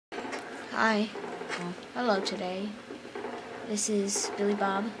Hi. Hello today. This is Billy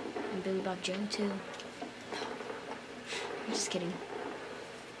Bob and Billy Bob Joe too. I'm just kidding.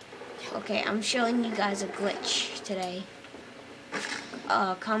 Okay, I'm showing you guys a glitch today.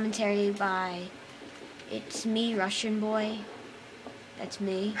 Commentary by It's Me, Russian Boy. That's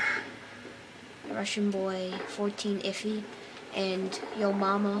me. Russian Boy 14 Iffy and Yo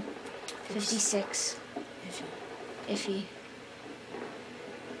Mama 56 Iffy.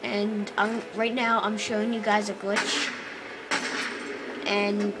 And right now I'm showing you guys a glitch,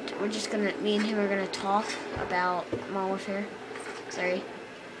 and we're just gonna, me and him are gonna talk about Modern Warfare,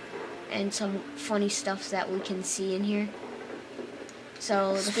 and some funny stuff that we can see in here.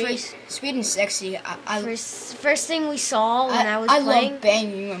 So the Sweet and sexy. first thing we saw when I was playing. I love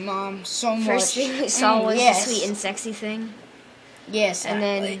banging my mom so much. First thing we saw was the sweet and sexy thing. Yes, and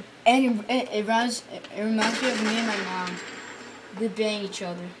then it reminds me of me and my mom. We bang each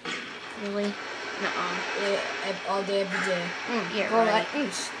other. Really? Nuh-uh. Yeah, all day, every day. Yeah, right.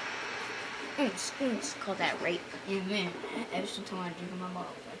 Call that rape. Yeah, man. Every time I drink my mom.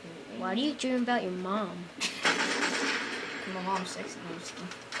 Why do you dream about your mom? My mom's sexy.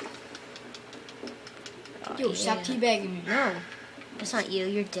 Oh, Yo, stop teabagging me. No, that's not you.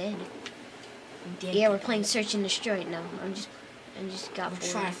 You're dead. I'm dead. Yeah, we're playing Search and Destroy now. I'm just got bored. We're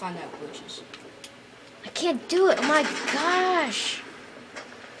trying to find out glitches. I can't do it. Oh my gosh.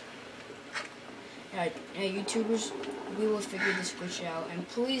 Alright, YouTubers, we will figure this glitch out, and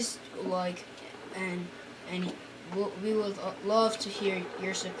please like, and we would love to hear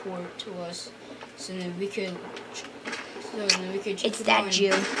your support to us, so that we could. It's that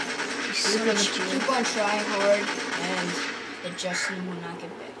Jew. Keep on trying hard, and the Justin will not get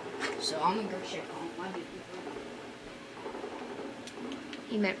better. So I'm gonna go check on my video.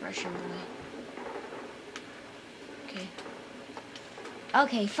 He meant Russian boy. Okay.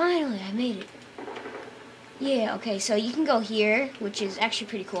 Okay, finally, I made it. Yeah, okay, so you can go here, which is actually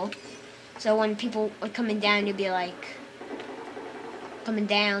pretty cool. So when people are coming down, you'll be like, coming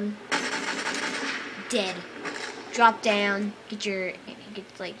down, dead. Drop down, get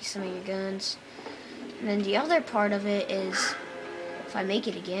like some of your guns. And then the other part of it is, if I make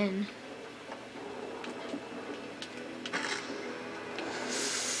it again,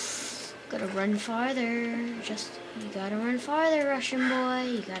 gotta run farther. You gotta run farther, Russian boy.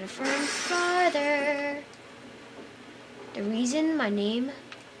 You gotta run farther. The reason my name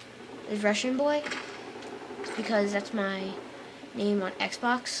is Russian boy is because that's my name on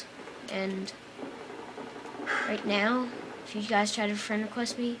Xbox. And right now, if you guys try to friend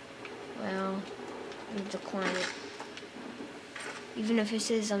request me, well, I'm decline it. Even if it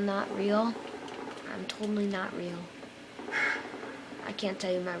says I'm not real, I'm totally not real. I can't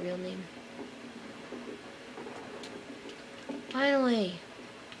tell you my real name. Finally.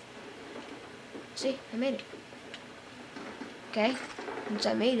 See, I made it. Okay, once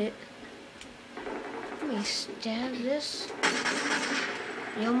I made it, let me stab this.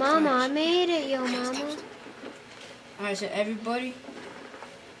 Yo mama, I made it, yo mama. Alright, so everybody,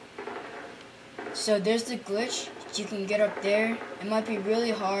 so there's the glitch. You can get up there. It might be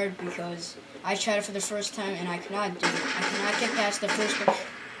really hard because I tried it for the first time and I cannot do it. I cannot get past the first one.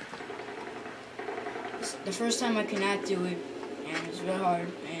 The first time I cannot do it, and it was really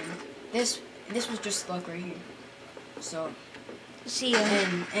hard. And this was just luck right here. So, see ya.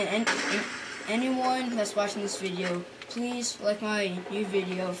 And anyone that's watching this video, please like my new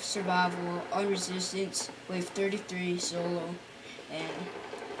video of survival on Resistance Wave 33 solo, and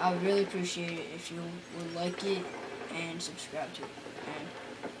I would really appreciate it if you would like it and subscribe to it. And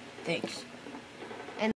thanks.